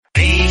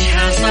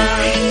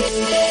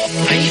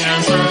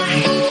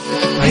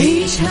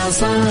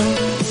صح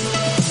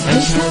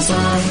عيشها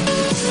صح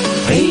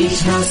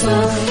عيشها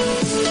صح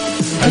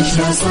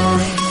عيشها صح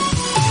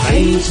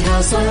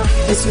عيشها صح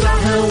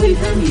اسمعها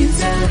والهم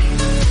ينزاح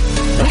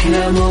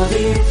أحلى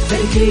مواضيع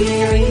خلي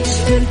يعيش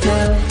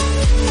ترتاح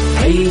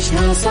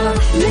عيشها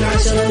صح من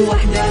 10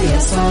 ل1 يا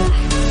صاح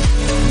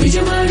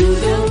بجمال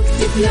وذوق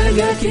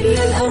تتلاقى كل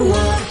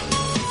الأرواح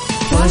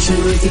فاشل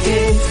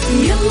واتيكيت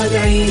يلا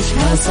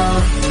نعيشها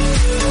صح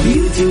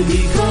بيوتي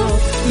وديكور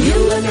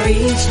يلا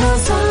نعيشها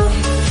صح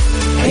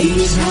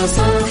عيشها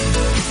صح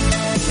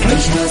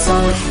عيشها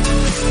صح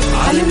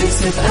على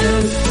ميكس اف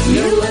ام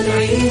يلا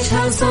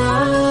نعيشها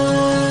صح.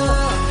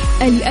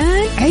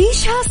 الآن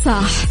عيشها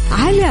صح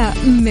على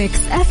ميكس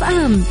اف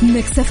ام.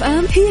 ميكس اف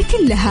ام هي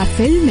كلها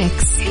في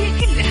الميكس.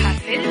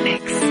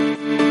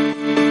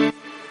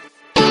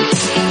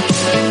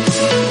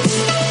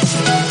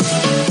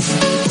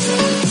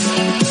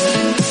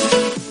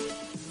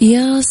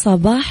 يا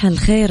صباح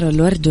الخير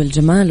والورد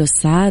والجمال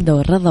والسعادة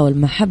والرضا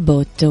والمحبة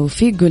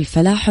والتوفيق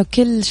والفلاح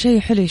وكل شيء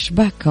حلو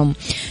يشبهكم.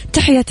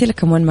 تحياتي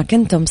لكم وين ما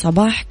كنتم.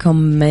 صباحكم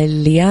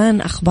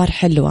مليان أخبار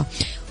حلوة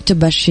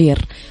وتباشير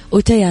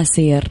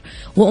وتياسير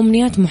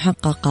وأمنيات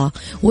محققة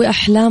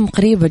وأحلام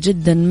قريبة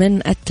جدا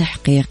من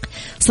التحقيق.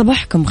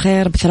 صباحكم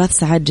خير ب3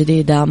 ساعات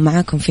جديدة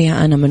معاكم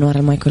فيها أنا من وراء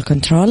المايكل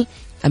كنترول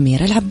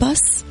أميرة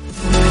العباس.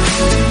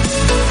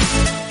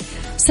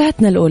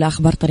 ساعتنا الأولى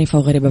أخبار طريفة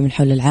وغريبة من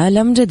حول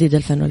العالم، جديد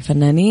الفن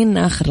والفنانين،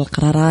 آخر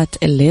القرارات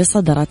اللي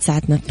صدرت.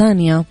 ساعتنا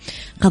الثانية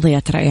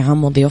قضية رأي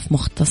عام وضيوف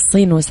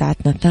مختصين.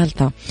 وساعتنا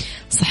الثالثة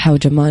صحة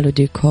وجمال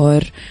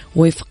وديكور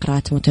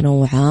وفقرات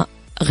متنوعة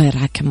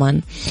غيرها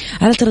كمان.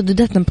 على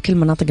تردداتنا بكل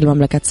مناطق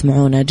المملكة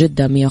تسمعونا: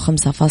 جدة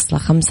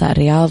 105.5،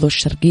 الرياض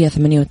والشرقية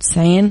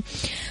 98.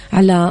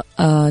 على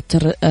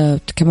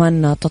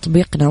كمان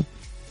تطبيقنا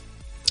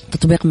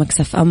تطبيق ميكس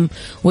اف ام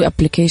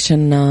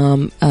وابليكيشن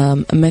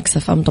ميكس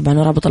اف ام طبعا،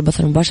 ورابط البث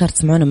المباشر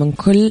تسمعونا من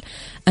كل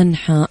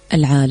أنحاء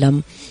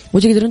العالم.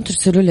 وتقدرون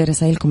ترسلوا لي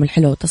رسائلكم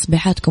الحلوة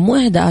وتصبيحاتكم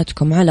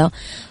وإهداءاتكم على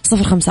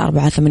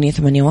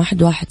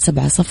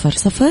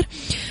 0548811700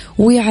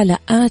 وعلى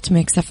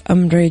ميكس اف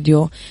ام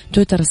راديو،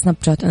 تويتر، سناب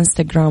شات،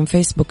 انستغرام،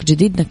 فيسبوك.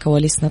 جديدنا،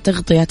 كواليسنا،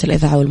 تغطيات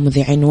الإذاعة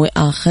والمذيعين،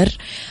 وآخر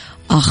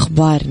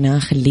أخبارنا.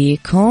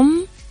 خليكم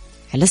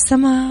على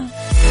السماء.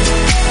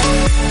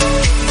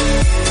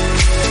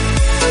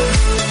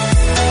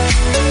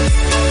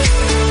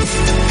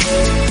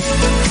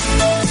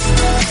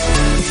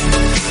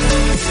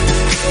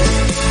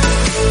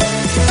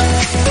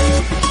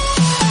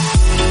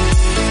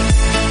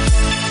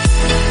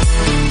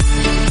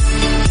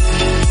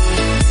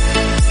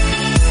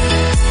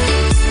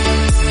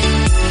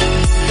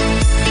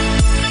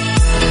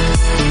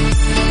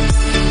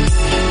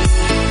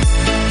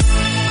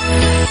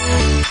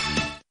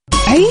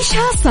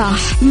 عيشها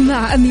صح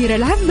مع أميرة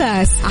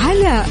العباس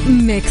على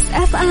ميكس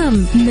اف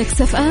ام.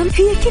 ميكس اف ام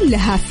هي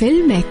كلها في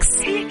الميكس.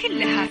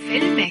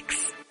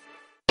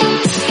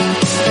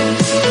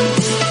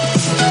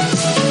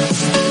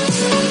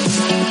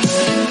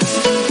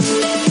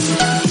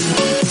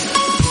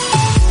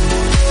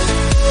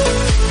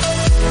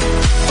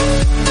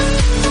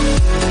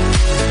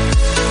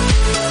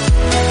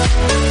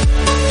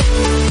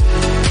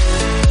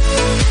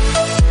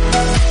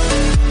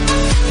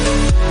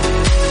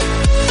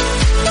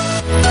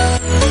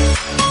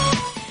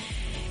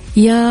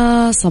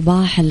 يا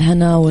صباح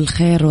الهنا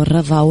والخير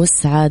والرضا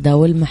والسعادة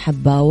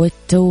والمحبة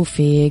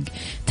والتوفيق.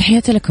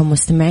 تحياتي لكم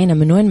مستمعينا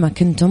من وين ما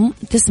كنتم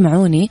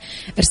تسمعوني.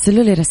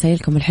 ارسلوا لي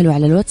رسائلكم الحلوة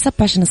على الواتساب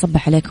عشان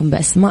أصبح عليكم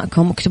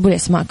بأسماءكم. اكتبوا لي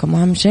أسماءكم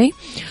أهم شيء.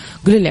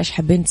 قولوا لي إيش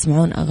حابين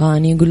تسمعون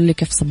أغاني. قولوا لي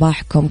كيف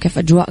صباحكم، كيف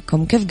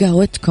أجواءكم، كيف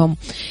قهوتكم،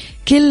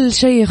 كل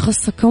شيء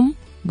يخصكم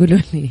قولوا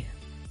لي.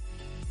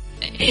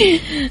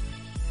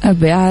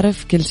 أبي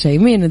أعرف كل شيء.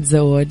 مين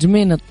تزوج،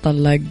 مين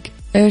تطلق،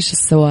 إيش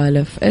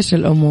السوالف، إيش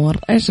الأمور،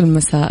 إيش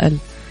المسائل.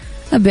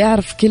 أبي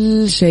أعرف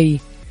كل شيء.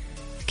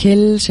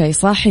 كل شيء.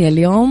 صاحية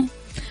اليوم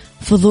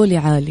فضولي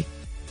عالي.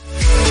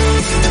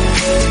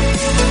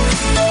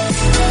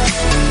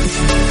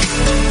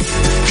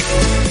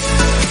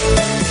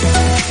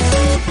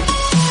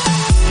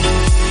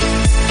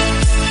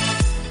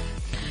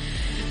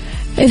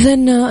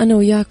 إذن أنا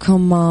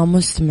وياكم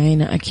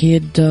مستمعين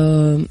أكيد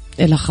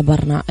إلى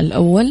خبرنا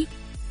الأول.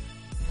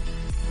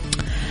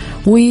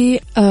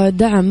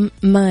 ودعم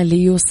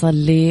مالي يوصل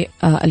ل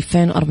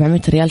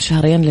 2400 ريال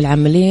شهريا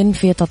للعاملين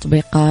في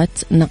تطبيقات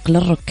نقل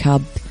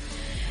الركاب.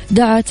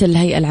 دعت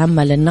الهيئة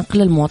العامة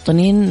للنقل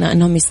المواطنين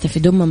أنهم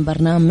يستفيدون من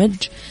برنامج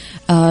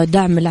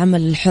دعم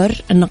العمل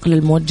الحر النقل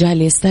الموجه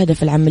اللي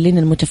يستهدف العاملين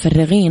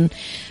المتفرغين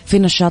في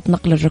نشاط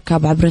نقل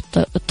الركاب عبر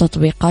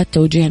التطبيقات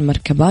توجيه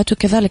المركبات،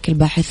 وكذلك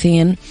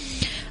الباحثين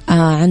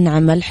عن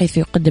عمل، حيث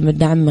يقدم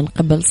الدعم من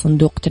قبل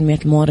صندوق تنمية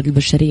الموارد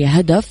البشرية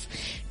هدف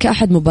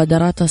كأحد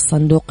مبادرات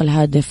الصندوق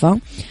الهادفة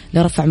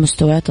لرفع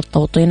مستويات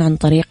التوطين عن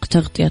طريق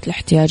تغطية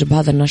الاحتياج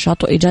بهذا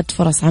النشاط وإيجاد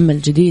فرص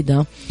عمل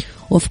جديدة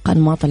وفق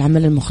أنماط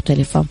العمل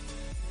المختلفة.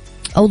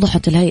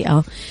 أوضحت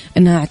الهيئة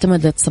أنها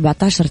اعتمدت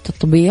 17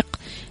 تطبيق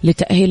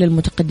لتأهيل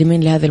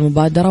المتقدمين لهذه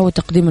المبادرة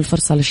وتقديم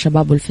الفرصة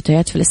للشباب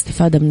والفتيات في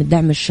الاستفادة من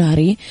الدعم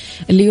الشهري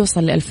اللي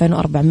يوصل ل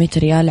 2400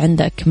 ريال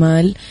عند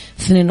إكمال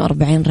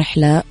 42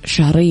 رحلة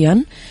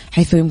شهريا،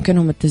 حيث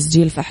يمكنهم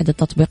التسجيل في أحد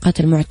التطبيقات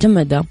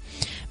المعتمدة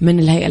من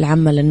الهيئة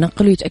العامة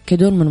للنقل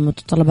ويتأكدون من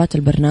متطلبات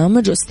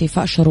البرنامج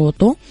واستيفاء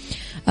شروطه،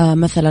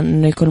 مثلا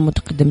أنه يكون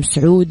متقدم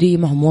سعودي،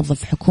 ما هو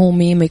موظف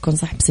حكومي، ما يكون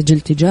صاحب سجل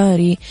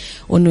تجاري،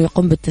 وأنه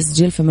يقوم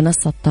بالتسجيل في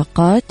منصة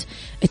طاقات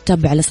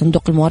التابعة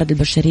لصندوق الموارد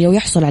البشرية،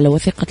 ويحصل على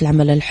وثيقة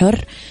العمل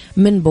الحر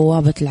من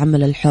بوابة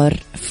العمل الحر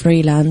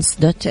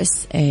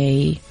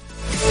freelance.sa.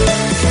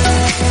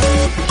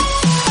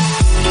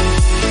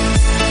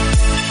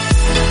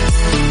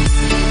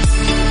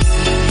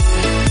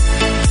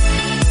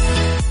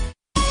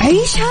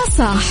 عيشها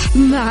صح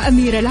مع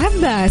أميرة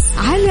العباس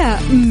على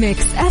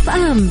ميكس أف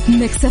أم.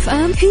 ميكس أف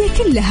أم هي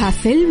كلها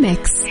في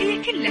الميكس،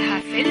 هي كلها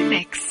في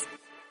الميكس.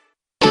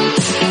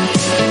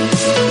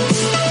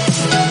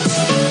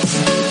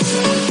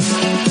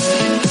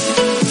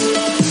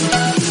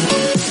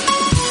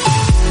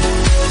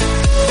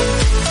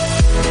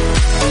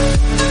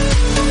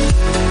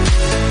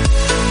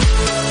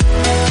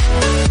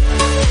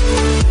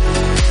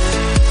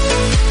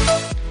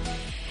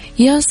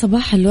 يا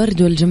صباح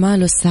الورد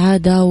والجمال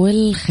والسعادة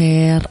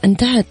والخير.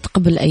 انتهت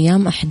قبل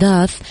أيام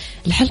أحداث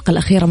الحلقة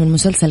الأخيرة من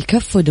مسلسل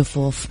كف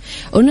ودفوف،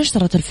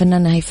 ونشرت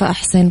الفنانة هيفاء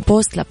حسين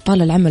بوست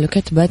لأبطال العمل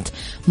وكتبت: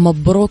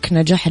 مبروك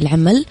نجاح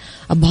العمل،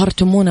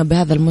 أبهرتمونا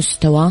بهذا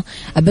المستوى،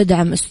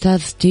 أبدعم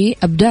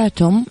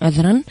أبدعتم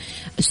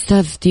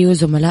أستاذتي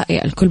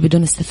وزملائي الكل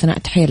بدون استثناء.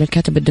 تحية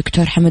للكاتب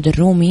الدكتور حمد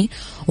الرومي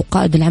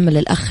وقائد العمل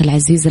الأخ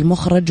العزيز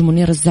المخرج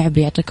منير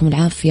الزعبي، يعطيكم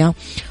العافية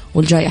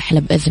والجاي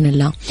أحلى بإذن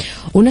الله.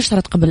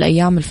 ونشرت قبل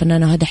أيام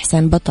الفنانة هدى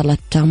حسين بطلة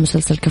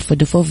مسلسل كف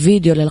ودفوف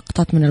فيديو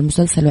للقطات من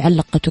المسلسل،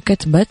 وعلقت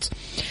وكتبت: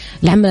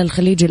 العمل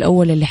الخليجي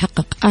الأول اللي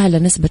حقق أعلى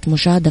نسبة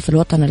مشاهدة في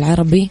الوطن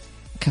العربي،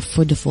 كف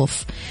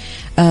ودفوف.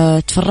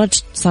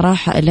 تفرجت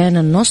صراحة إلين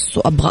النص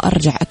وأبغى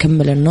أرجع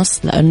أكمل النص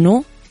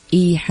لأنه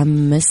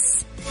يحمس.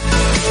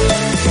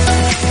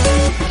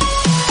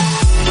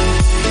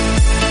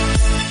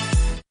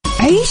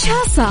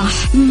 عيشها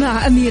صح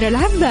مع أميرة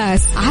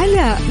العباس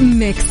على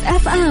ميكس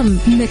أف أم.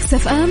 ميكس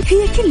أف أم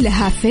هي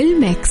كلها في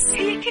الميكس،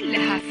 هي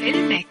كلها في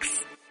الميكس.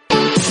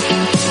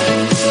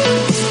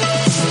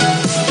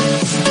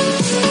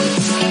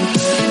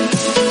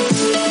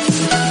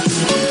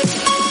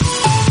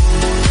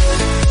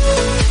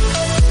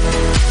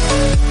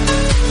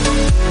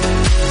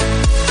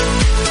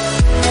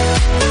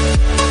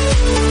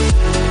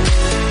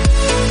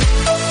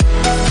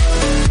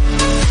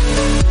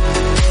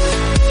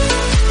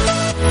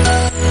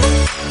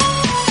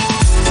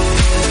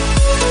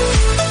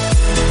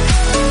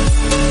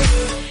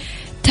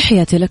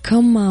 تحياتي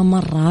لكم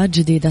مرة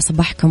جديدة،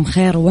 صباحكم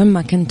خير وين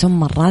ما كنتم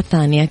مرة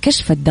ثانية.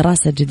 كشفت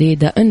دراسة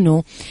جديدة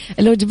أنه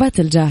الوجبات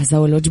الجاهزة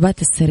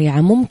والوجبات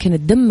السريعة ممكن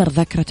تدمر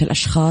ذاكرة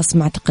الأشخاص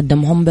مع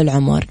تقدمهم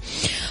بالعمر.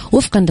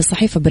 وفقا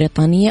لصحيفة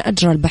بريطانية،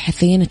 أجرى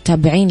الباحثين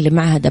التابعين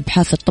لمعهد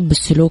أبحاث الطب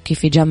السلوكي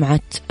في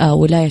جامعة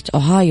ولاية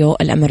أوهايو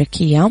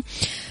الأمريكية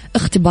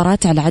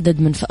اختبارات على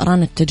عدد من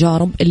فئران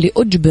التجارب اللي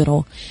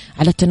أجبروا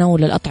على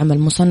تناول الأطعمة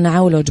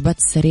المصنعة والوجبات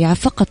السريعة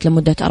فقط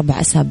لمدة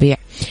 4 أسابيع.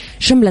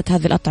 شملت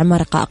هذه الأطعمة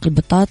رقائق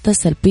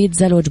البطاطس،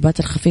 البيتزا، الوجبات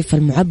الخفيفة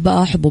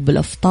المعبأة، حبوب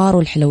الإفطار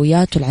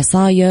والحلويات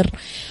والعصاير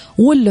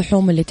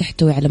واللحوم اللي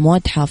تحتوي على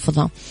مواد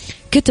حافظة.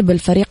 كتب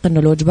الفريق أن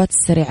الوجبات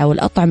السريعة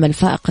والأطعمة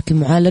الفائقة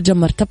المعالجة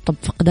مرتبطة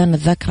بفقدان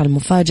الذاكرة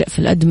المفاجئ في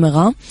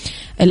الأدمغة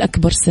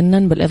الأكبر سنا،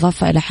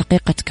 بالإضافة إلى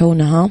حقيقة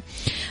كونها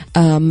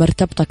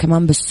مرتبطة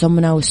كمان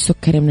بالسمنة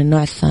والسكري من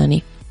النوع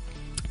الثاني.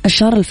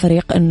 أشار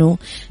الفريق أنه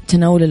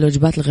تناول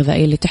الوجبات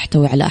الغذائية اللي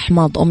تحتوي على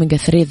أحماض أوميغا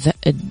 3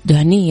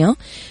 الدهنية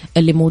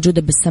اللي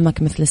موجودة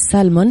بالسمك مثل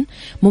السالمون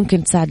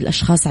ممكن تساعد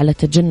الأشخاص على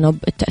تجنب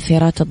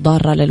التأثيرات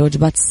الضارة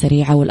للوجبات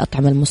السريعة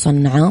والأطعمة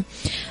المصنعة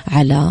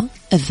على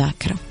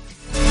الذاكرة.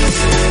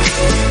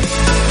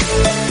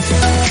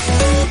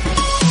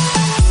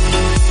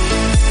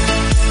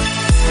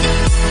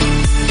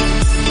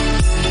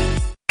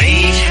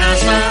 عيشها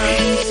صح،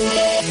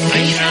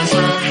 عيشها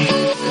صح،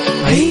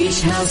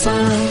 عيشها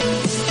صح،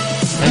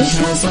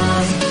 عيشها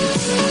صح،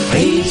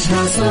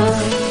 عيشها صح،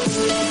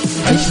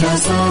 عيشها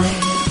صح،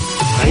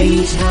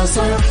 عيشها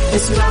صح،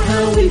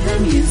 اسمعها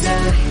والهم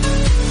ينزاح،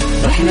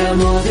 أحلى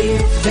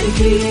مواضيع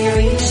خليك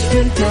يعيش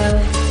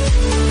مرتاح.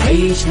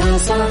 عيشها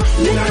صح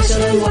من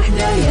 10 ل1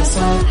 يا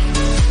صاح،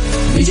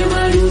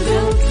 بجمال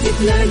وذوق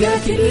تتلاقى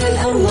كل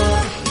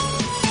الأرواح،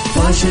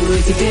 فاشل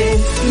واتيكيت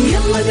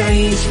يلا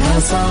نعيشها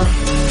صح،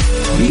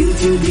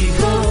 بيوتي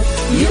وديكور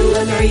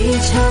يلا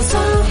نعيشها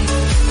صح.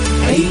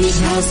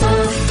 عيشها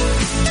صح،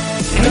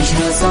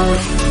 عيشها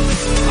صح،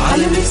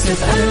 على ميكس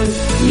أف أم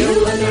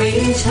يلا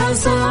نعيشها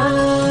صح.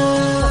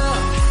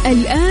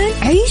 الآن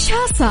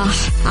عيشها صح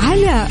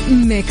على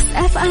ميكس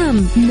أف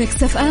أم.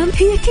 ميكس أف أم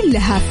هي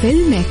كلها في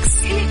الميكس،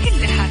 هي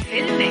كلها في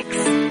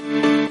الميكس.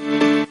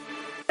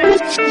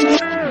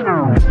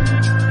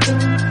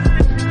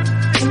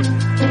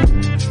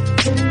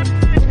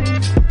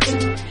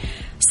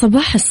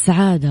 صباح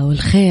السعادة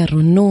والخير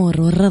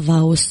والنور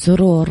والرضا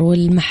والسرور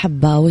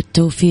والمحبة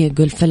والتوفيق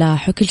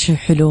والفلاح وكل شيء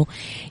حلو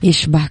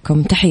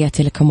يشبهكم.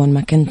 تحياتي لكم وين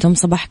ما كنتم،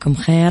 صباحكم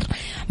خير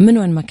من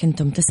وين ما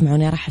كنتم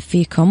تسمعوني. رحب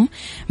فيكم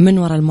من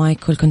وراء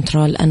المايك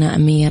والكنترول أنا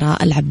أميرة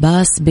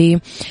العباس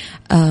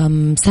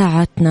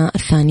بساعتنا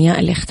الثانية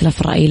اللي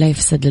اختلاف الرأي لا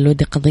يفسد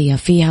للود قضية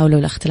فيها، ولو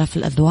الاختلاف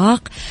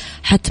الأذواق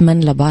حتما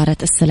لبارة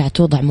السلع.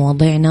 توضع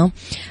مواضيعنا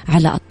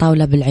على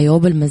الطاولة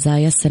بالعيوب،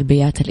 المزايا،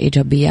 السلبيات،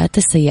 الإيجابيات،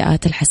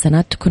 السيئات،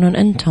 الحسنات، تكونون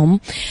أنتم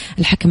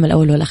الحكم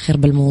الأول والأخير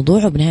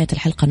بالموضوع. وبنهاية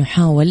الحلقة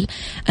نحاول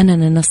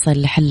أننا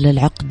نصل لحل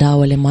العقدة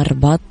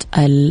ولمربط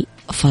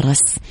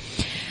الفرس.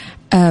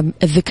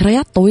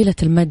 الذكريات طويلة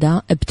المدى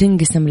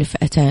بتنقسم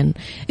لفئتين: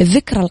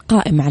 الذكرى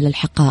القائمة على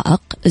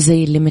الحقائق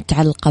زي اللي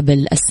متعلقة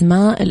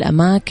بالأسماء،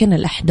 الأماكن،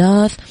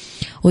 الأحداث،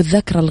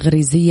 والذكرى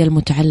الغريزية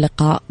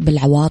المتعلقة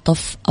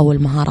بالعواطف أو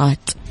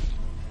المهارات.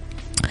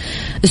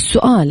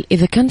 السؤال: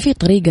 إذا كان في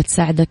طريقة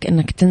تساعدك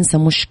أنك تنسى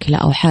مشكلة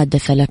أو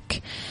حادثة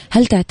لك،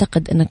 هل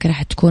تعتقد أنك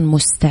راح تكون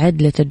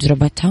مستعد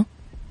لتجربتها؟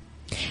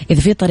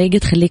 إذا في طريقة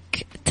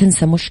تخليك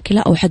تنسى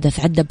مشكلة أو حدث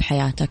عدى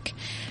بحياتك،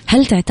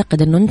 هل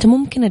تعتقد أنه أنت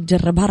ممكن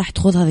تجربها، راح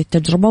تخوض هذه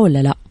التجربة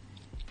ولا لا؟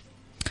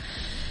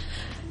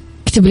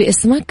 اكتب لي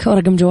اسمك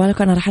ورقم جوالك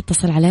وأنا راح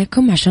أتصل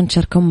عليكم عشان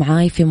تشاركون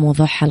معاي في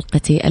موضوع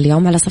حلقتي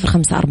اليوم على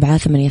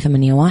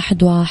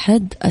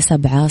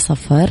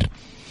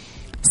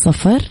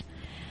 0548811700.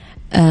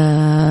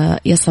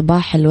 يا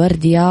صباح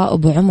الورد يا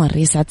أبو عمر،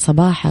 يسعد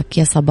صباحك.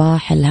 يا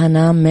صباح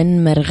الهنا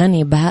من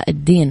مرغني بهاء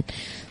الدين،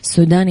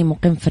 سوداني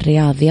مقيم في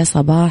الرياض. يا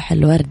صباح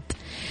الورد.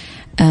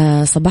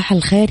 صباح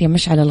الخير يا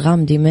مشعل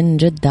الغامدي من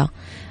جدة.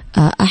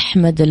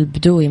 أحمد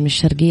البدوي من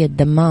الشرقية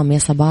الدمام، يا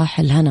صباح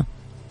الهنا.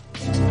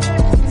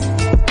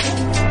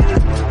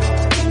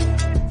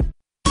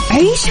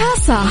 عيشها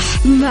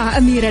صح مع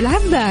أميرة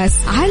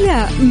العباس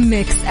على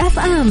ميكس أف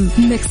أم.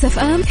 ميكس أف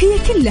أم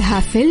هي كلها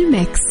في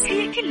الميكس،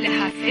 هي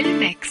كلها في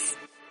الميكس.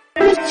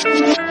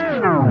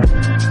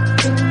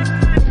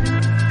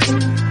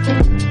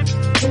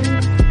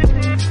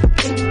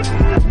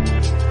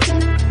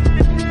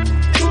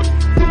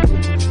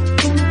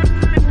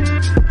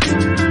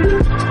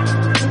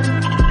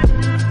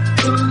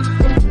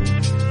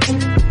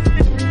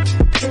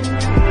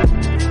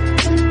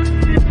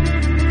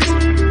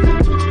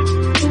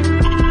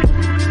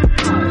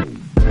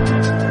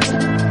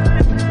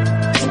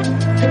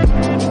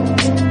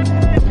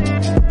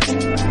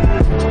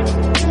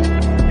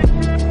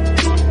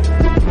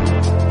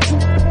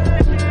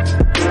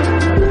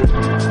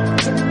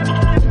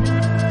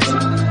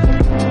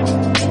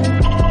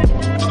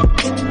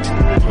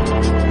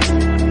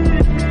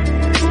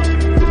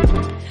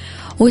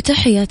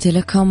 وتحياتي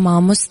لكم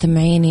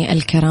مستمعيني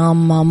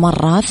الكرام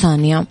مرة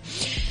ثانية.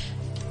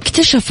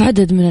 اكتشف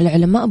عدد من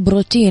العلماء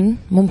بروتين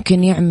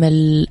ممكن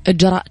يعمل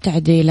إجراء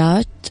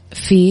تعديلات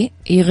فيه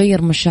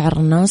يغير مشاعر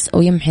الناس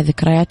أو يمحي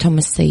ذكرياتهم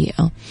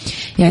السيئة.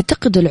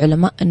 يعتقد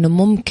العلماء أنه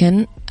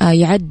ممكن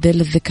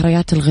يعدل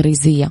الذكريات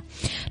الغريزية،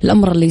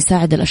 الأمر اللي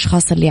يساعد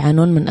الأشخاص اللي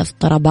يعانون من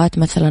اضطرابات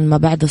مثلا ما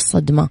بعد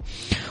الصدمة.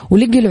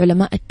 ولقي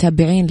العلماء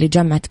التابعين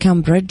لجامعة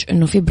كامبريدج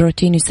أنه في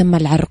بروتين يسمى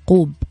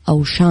العرقوب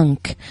أو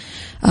شانك،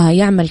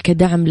 يعمل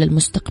كدعم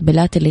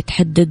للمستقبلات اللي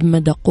تحدد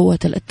مدى قوة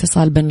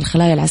الاتصال بين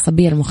الخلايا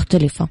العصبية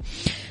المختلفة.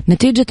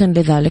 نتيجة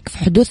لذلك في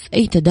حدوث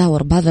أي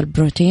تدهور بهذا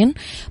البروتين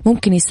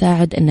ممكن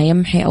يساعد أنه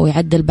يمحي أو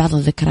يعدل بعض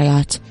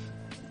الذكريات.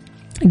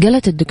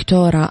 قالت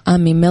الدكتورة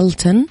آمي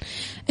ميلتون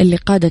اللي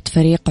قادت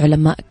فريق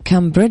علماء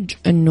كامبريدج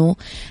أنه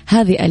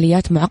هذه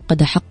آليات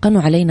معقدة حقا،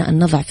 وعلينا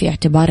أن نضع في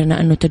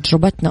اعتبارنا أنه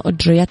تجربتنا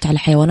أجريت على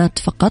الحيوانات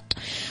فقط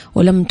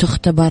ولم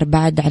تختبر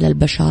بعد على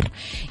البشر.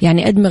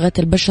 يعني أدمغة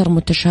البشر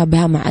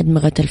متشابهة مع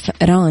أدمغة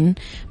الفئران،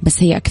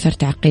 بس هي أكثر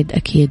تعقيد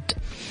أكيد.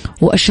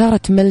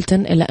 وأشارت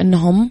ميلتون إلى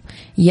أنهم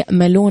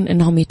يأملون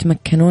أنهم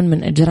يتمكنون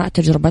من إجراء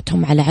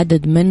تجربتهم على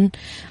عدد من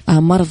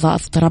مرضى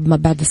اضطراب ما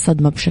بعد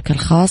الصدمة بشكل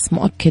خاص،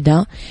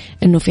 مؤكدة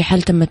أنه في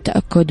حال تم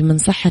التأكد من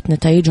صحة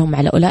نتائجهم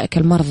على أولئك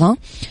المرضى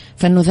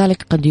فإنه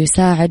ذلك قد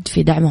يساعد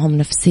في دعمهم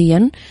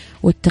نفسيا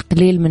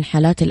والتقليل من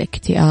حالات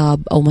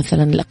الاكتئاب أو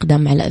مثلا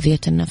الإقدام على أذية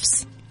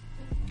النفس.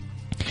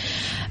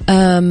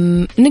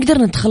 نقدر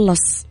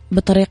نتخلص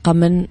بطريقة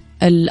من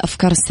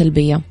الأفكار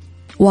السلبية.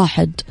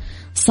 1.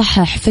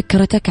 صحح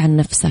فكرتك عن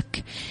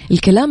نفسك.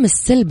 الكلام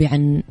السلبي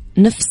عن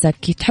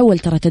نفسك يتحول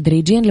ترى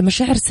تدريجيا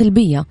لمشاعر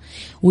سلبية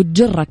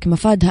وتجرك،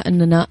 مفادها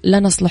أننا لا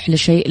نصلح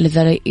لشيء،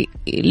 لذلك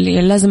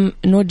لازم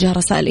نوجه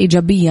رسائل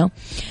إيجابية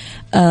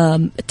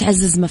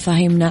تعزز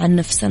مفاهيمنا عن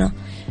نفسنا.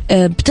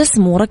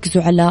 ابتسموا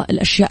وركزوا على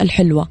الأشياء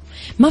الحلوة،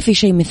 ما في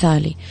شيء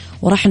مثالي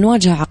وراح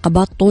نواجه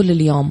عقبات طول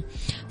اليوم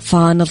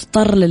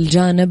فنضطر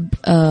للجانب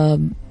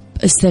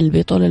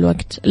السلبي طول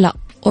الوقت. لا،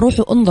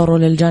 روحوا انظروا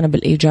للجانب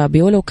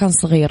الإيجابي ولو كان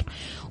صغير،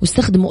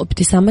 واستخدموا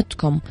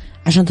ابتسامتكم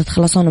عشان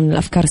تتخلصون من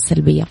الأفكار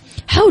السلبية.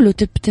 حاولوا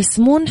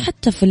تبتسمون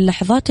حتى في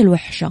اللحظات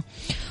الوحشة،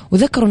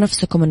 وذكروا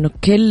نفسكم أنه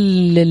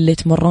كل اللي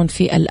تمرون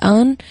فيه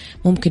الآن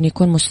ممكن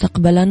يكون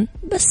مستقبلا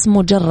بس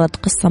مجرد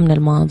قصة من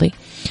الماضي.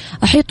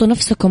 أحيطوا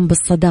نفسكم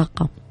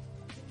بالصداقة.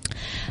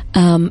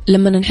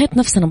 لما نحيط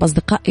نفسنا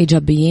بأصدقاء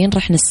إيجابيين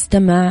رح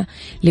نستمع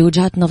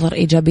لوجهات نظر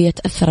إيجابية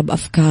تأثر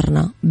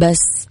بأفكارنا، بس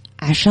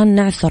عشان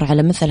نعثر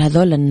على مثل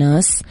هذول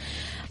الناس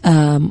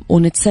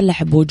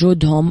ونتسلح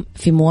بوجودهم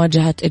في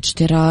مواجهة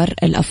اجترار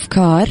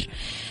الأفكار،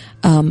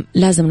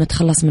 لازم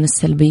نتخلص من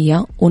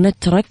السلبية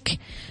ونترك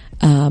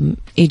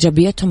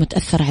إيجابيتهم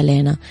تأثر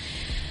علينا.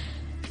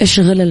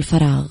 اشغل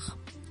الفراغ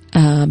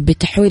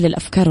بتحويل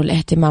الأفكار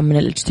والاهتمام من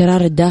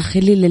الاجترار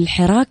الداخلي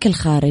للحراك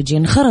الخارجي.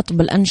 انخرط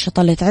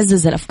بالأنشطة اللي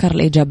تعزز الأفكار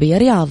الإيجابية،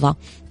 رياضة،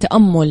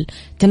 تأمل،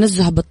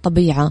 تنزه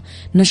بالطبيعة،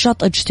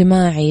 نشاط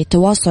اجتماعي،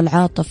 تواصل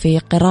عاطفي،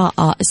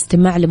 قراءة،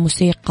 استماع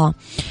لموسيقى،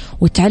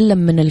 وتعلم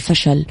من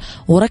الفشل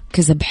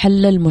وركز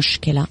بحل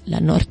المشكلة،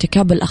 لأنه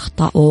ارتكاب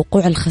الأخطاء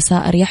ووقوع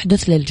الخسائر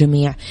يحدث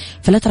للجميع،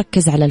 فلا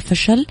تركز على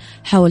الفشل،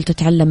 حاول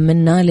تتعلم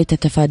منه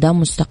لتتفاداه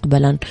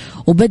مستقبلا.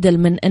 وبدل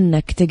من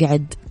أنك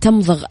تقعد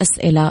تمضغ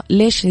أسئلة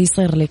ليش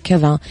يصير لي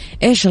كذا،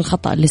 إيش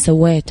الخطأ اللي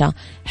سويته،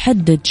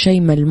 حدد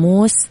شيء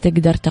ملموس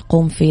تقدر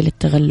تقوم فيه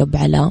للتغلب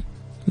على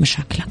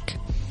مشاكلك.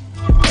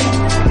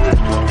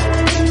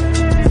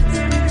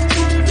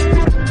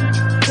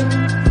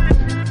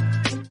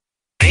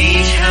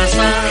 عيشها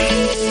صح،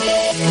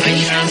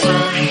 عيشها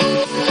صح،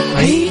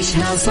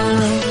 عيشها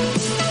صح،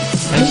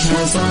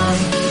 عيشها صح،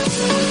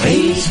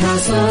 عيشها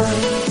صح،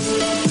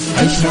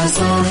 عيشها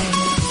صح،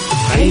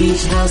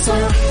 عيشها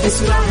صح،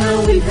 اسمعها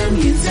والهم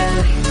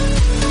ينزاح،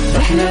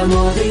 أحلى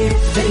مواضيع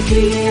خليك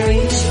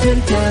يعيش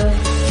ترتاح،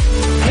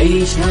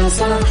 عيشها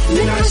صح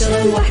من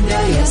 10 ل1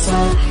 يا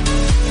صاح،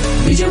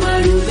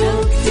 بجمال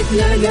وذوق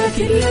تتلاقى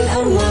كل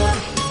الأرواح،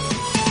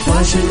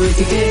 فاشل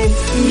واتيكيت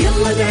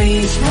يلا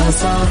نعيشها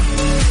صح،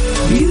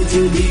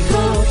 بيوتي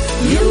وديكور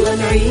يلا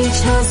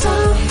نعيشها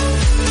صح،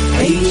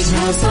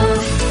 عيشها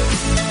صح،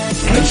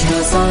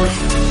 عيشها صح،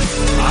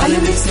 على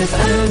ميكس اف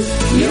ام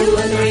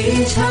يلا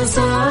نعيشها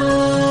صح.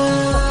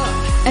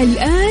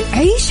 الآن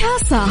عيشها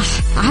صح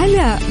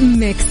على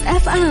ميكس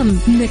اف ام.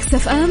 ميكس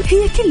اف ام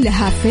هي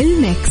كلها في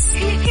الميكس،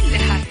 هي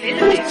كلها في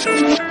الميكس.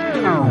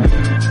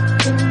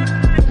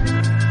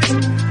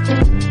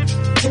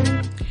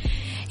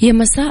 يا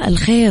مساء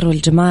الخير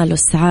والجمال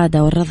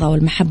والسعادة والرضا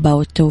والمحبة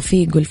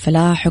والتوفيق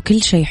والفلاح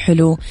وكل شيء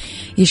حلو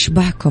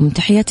يشبهكم.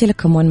 تحياتي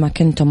لكم وين ما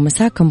كنتم،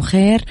 مساكم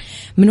خير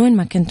من وين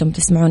ما كنتم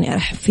تسمعوني.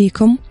 أرحب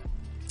فيكم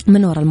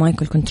من وراء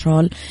المايك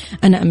والكنترول.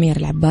 أنا أمير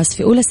العباس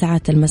في أولى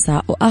ساعات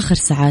المساء وآخر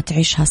ساعات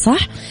عيشها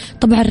صح.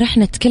 طبعا رح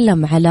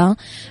نتكلم على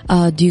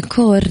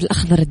ديكور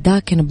الأخضر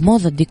الداكن،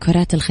 بموضة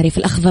ديكورات الخريف.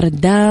 الأخضر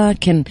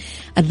الداكن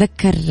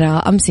أتذكر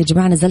أمس يا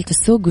جماعة نزلت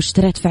السوق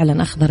واشتريت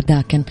فعلا أخضر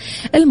داكن.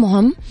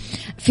 المهم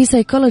في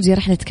سيكولوجي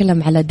رح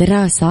نتكلم على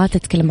دراسة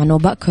تتكلم عن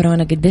وباء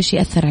كورونا قديش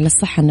يأثر على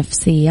الصحة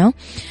النفسية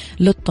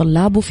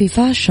للطلاب. وفي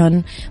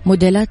فاشن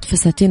موديلات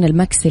فساتين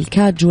الماكسي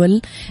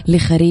الكاجوال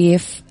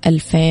لخريف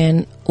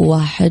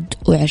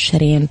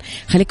 2021.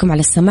 خليكم على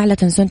السماع، لا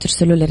تنسون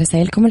ترسلوا لي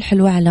رسائلكم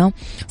الحلوة على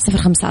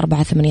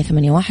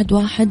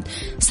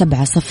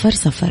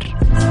 0548811700.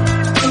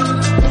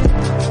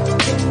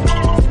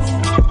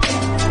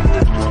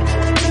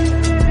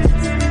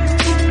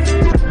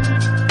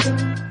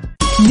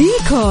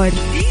 ديكور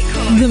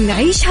ضمن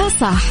عيشها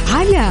صح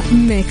على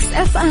ميكس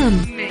اف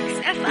ام.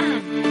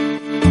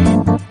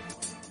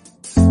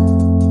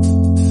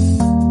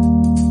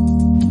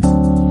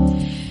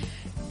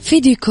 في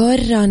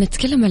ديكور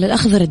نتكلم على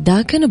الأخضر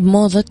الداكن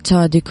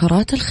بموضة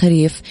ديكورات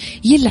الخريف.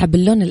 يلعب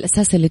اللون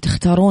الأساسي اللي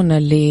تختارونه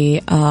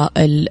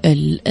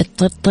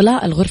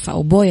لطلاء الغرفة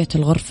أو بوية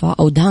الغرفة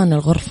أو دهان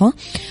الغرفة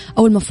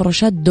أو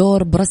المفروشات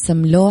دور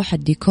برسم لوحة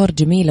ديكور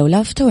جميلة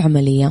ولافتة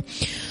وعملية.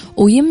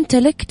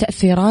 ويمتلك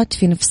تأثيرات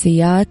في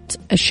نفسيات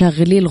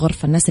شاغلي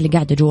الغرفة، الناس اللي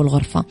قاعدة جوا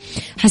الغرفة،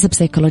 حسب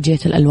سيكولوجية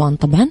الألوان.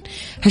 طبعا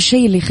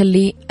هالشيء اللي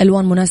يخلي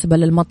ألوان مناسبة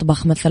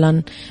للمطبخ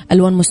مثلا،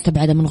 ألوان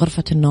مستبعدة من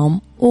غرفة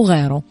النوم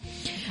وغيره.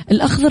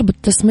 الأخضر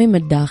بالتصميم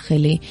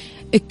الداخلي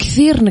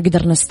كثير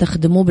نقدر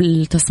نستخدمه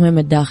بالتصميم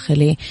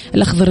الداخلي.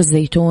 الأخضر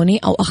الزيتوني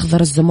أو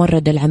أخضر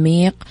الزمرد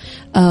العميق،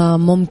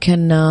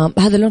 ممكن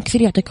هذا اللون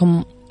كثير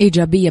يعطيكم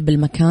إيجابية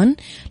بالمكان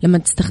لما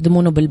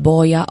تستخدمونه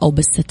بالبوية أو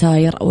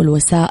بالستاير أو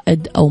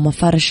الوسائد أو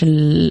مفارش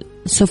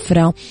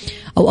السفرة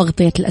أو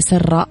أغطية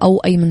الأسرة أو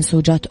أي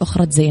منسوجات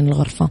أخرى تزين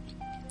الغرفة.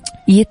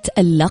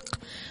 يتألق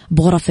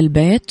بغرف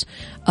البيت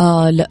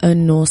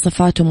لأنه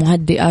صفاته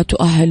مهدئة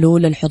تؤهله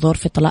للحضور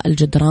في طلاء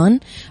الجدران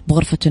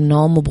بغرفة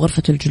النوم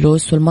وبغرفة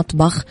الجلوس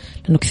والمطبخ،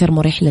 لأنه كثير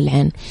مريح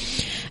للعين.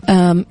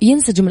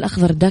 ينسجم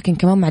الأخضر الداكن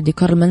كمان مع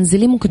الديكور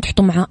المنزلي. ممكن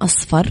تحطوا معه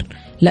أصفر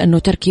لأنه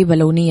تركيبة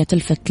لونية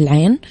تلفت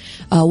العين،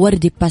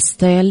 وردي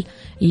باستيل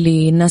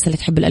للناس اللي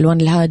تحب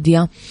الألوان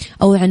الهادية،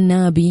 أو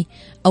عنابي،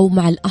 أو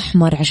مع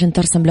الأحمر عشان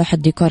ترسم لوحة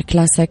ديكور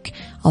كلاسيك،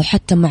 أو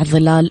حتى مع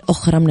ظلال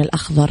أخرى من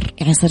الأخضر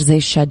يعني يصير زي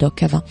الشادو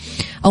كذا،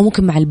 أو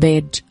ممكن مع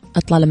البيج.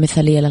 إطلالة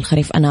مثالية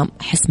للخريف، أنا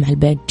أحس مع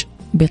البيج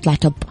بيطلع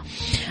توب.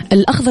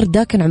 الأخضر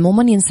داكن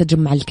عموما ينسجم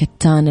مع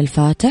الكتان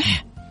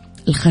الفاتح،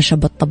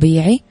 الخشب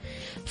الطبيعي،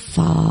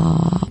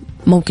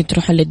 فممكن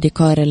تروحوا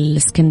للديكور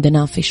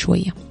الاسكندنافي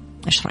شوية.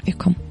 إيش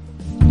رأيكم؟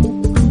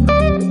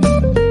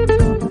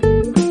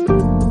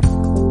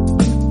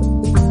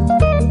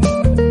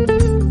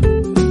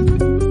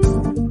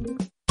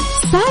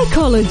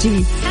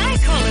 سايكولوجي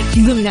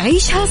ضمن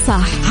عيشها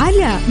صح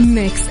على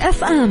ميكس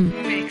اف ام.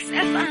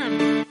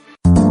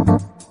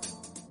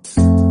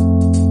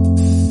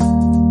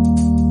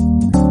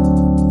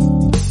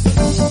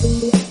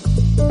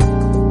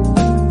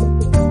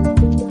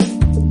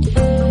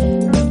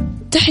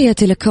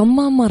 تحياتي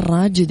لكم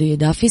مرة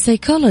جديدة. في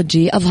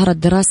سيكولوجي أظهرت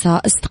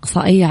دراسة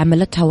استقصائية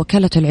عملتها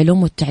وكالة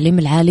العلوم والتعليم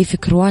العالي في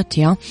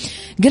كرواتيا،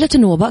 قالت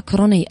أن وباء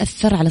كورونا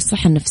يأثر على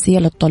الصحة النفسية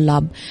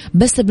للطلاب،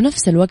 بس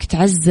بنفس الوقت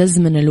عزز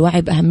من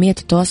الوعي بأهمية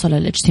التواصل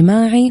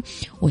الاجتماعي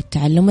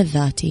والتعلم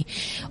الذاتي.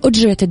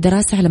 أجريت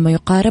الدراسة على ما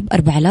يقارب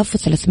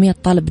 4300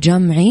 طالب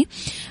جامعي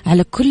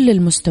على كل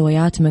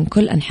المستويات من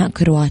كل أنحاء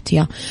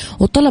كرواتيا،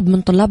 وطلب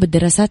من طلاب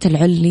الدراسات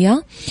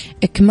العليا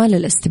إكمال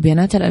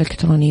الاستبيانات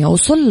الإلكترونية.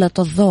 وسلط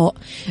الضوء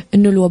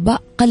أنه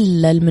الوباء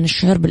قلل من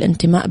الشعور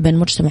بالانتماء بين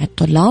مجتمع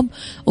الطلاب،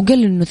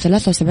 وقال أنه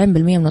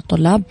 73% من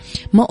الطلاب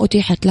ما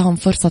أتيحت لهم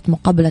فرصة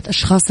مقابلة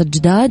أشخاص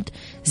جداد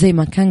زي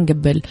ما كان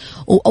قبل.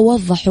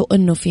 وأوضحوا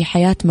أنه في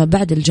حياة ما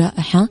بعد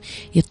الجائحة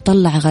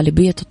يتطلع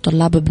غالبية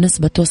الطلاب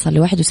بنسبة توصل ل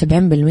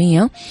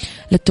 71%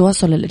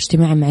 للتواصل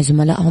الاجتماعي مع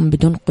زملائهم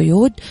بدون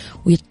قيود،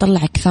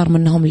 ويتطلع أكثر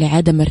منهم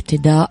لعدم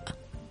ارتداء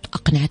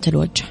أقنعة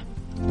الوجه.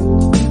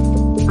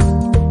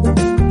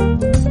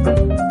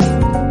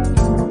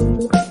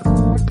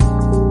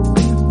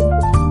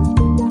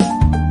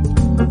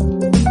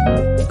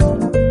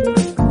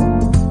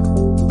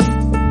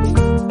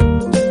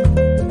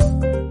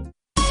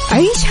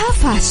 عيشها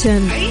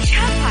فاشن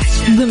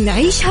ضمن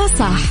عيشها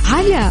صح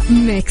على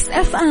ميكس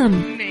اف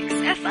ام.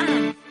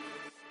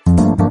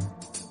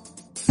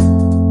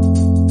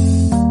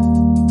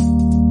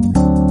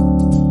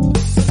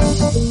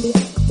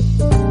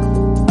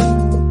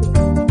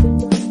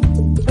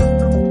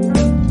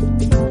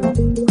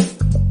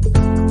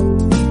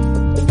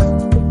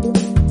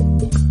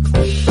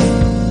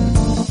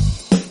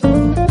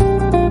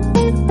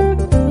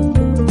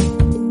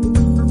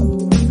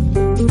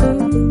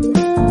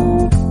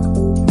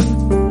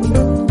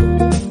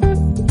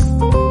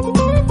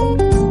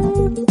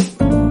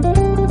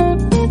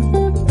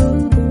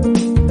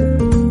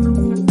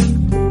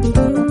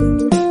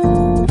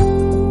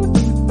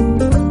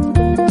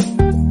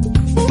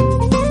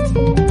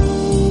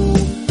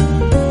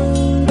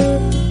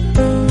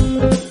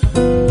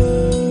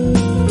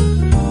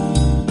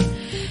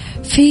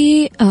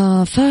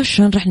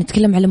 فاشن رح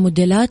نتكلم على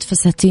موديلات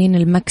فساتين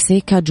الماكسي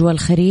كاجوال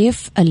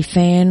خريف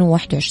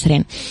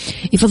 2021.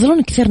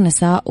 يفضلون كثير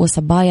نساء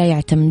وصبايا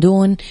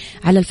يعتمدون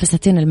على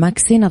الفساتين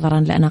الماكسي نظرا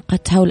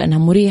لأناقتها ولأنها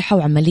مريحة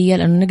وعملية،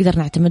 لأنه نقدر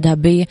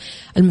نعتمدها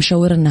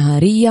بالمشاوير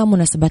النهارية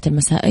مناسبات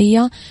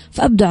المسائية.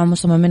 فأبدعوا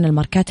مصممين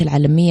الماركات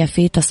العالمية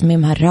في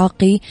تصميمها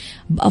الراقي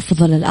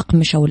بأفضل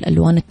الأقمشة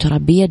والألوان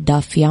الترابية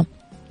الدافية.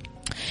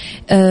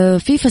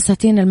 في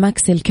فساتين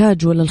الماكسي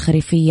الكاجوال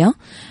الخريفية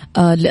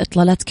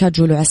لإطلالات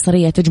كاجوال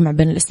وعصرية تجمع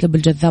بين الأسلوب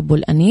الجذاب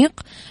والأنيق.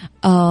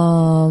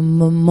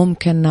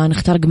 ممكن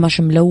نختار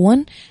قماش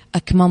ملون،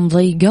 أكمام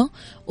ضيقة،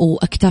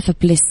 وأكتاف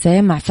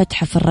بليسيه مع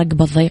فتحة في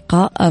الرقبة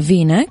الضيقة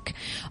فينك،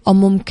 أو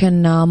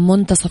ممكن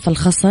منتصف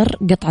الخصر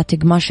قطعة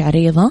قماش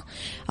عريضة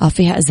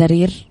فيها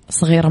أزارير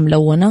صغيرة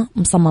ملونة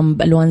مصمم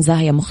بألوان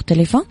زاهية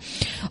مختلفة،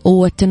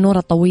 والتنورة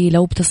طويلة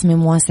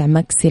وبتصميم واسع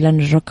مكسي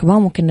لين الركبة.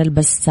 ممكن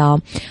نلبس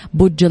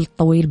بوت جلد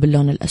طويل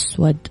باللون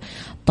الأسود.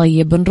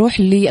 طيب نروح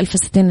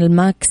للفساتين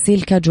الماكسي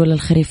الكاجوال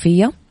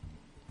الخريفية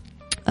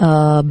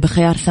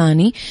بخيار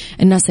ثاني.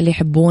 الناس اللي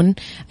يحبون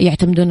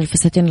يعتمدون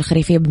الفساتين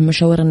الخريفية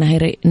بالمشاوير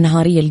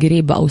النهارية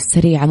القريبة أو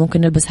السريعة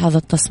ممكن نلبس هذا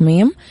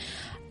التصميم.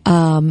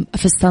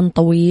 فستان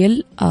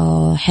طويل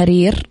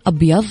حرير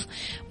أبيض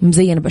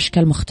مزين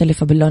بأشكال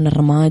مختلفة باللون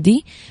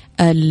الرمادي،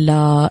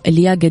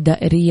 الياقة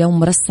دائرية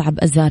ومرصعة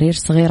بأزارير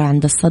صغيرة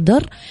عند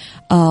الصدر،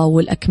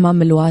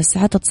 والأكمام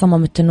الواسعة.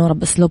 تتصمم التنورة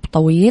بأسلوب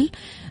طويل،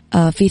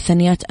 في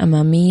ثنيات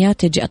أمامية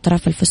تجي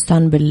أطراف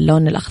الفستان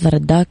باللون الأخضر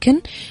الداكن.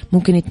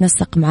 ممكن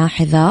يتنسق معاه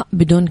حذاء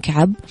بدون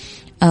كعب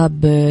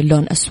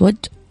باللون أسود،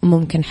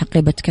 ممكن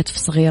حقيبة كتف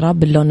صغيرة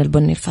باللون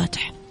البني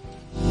الفاتح.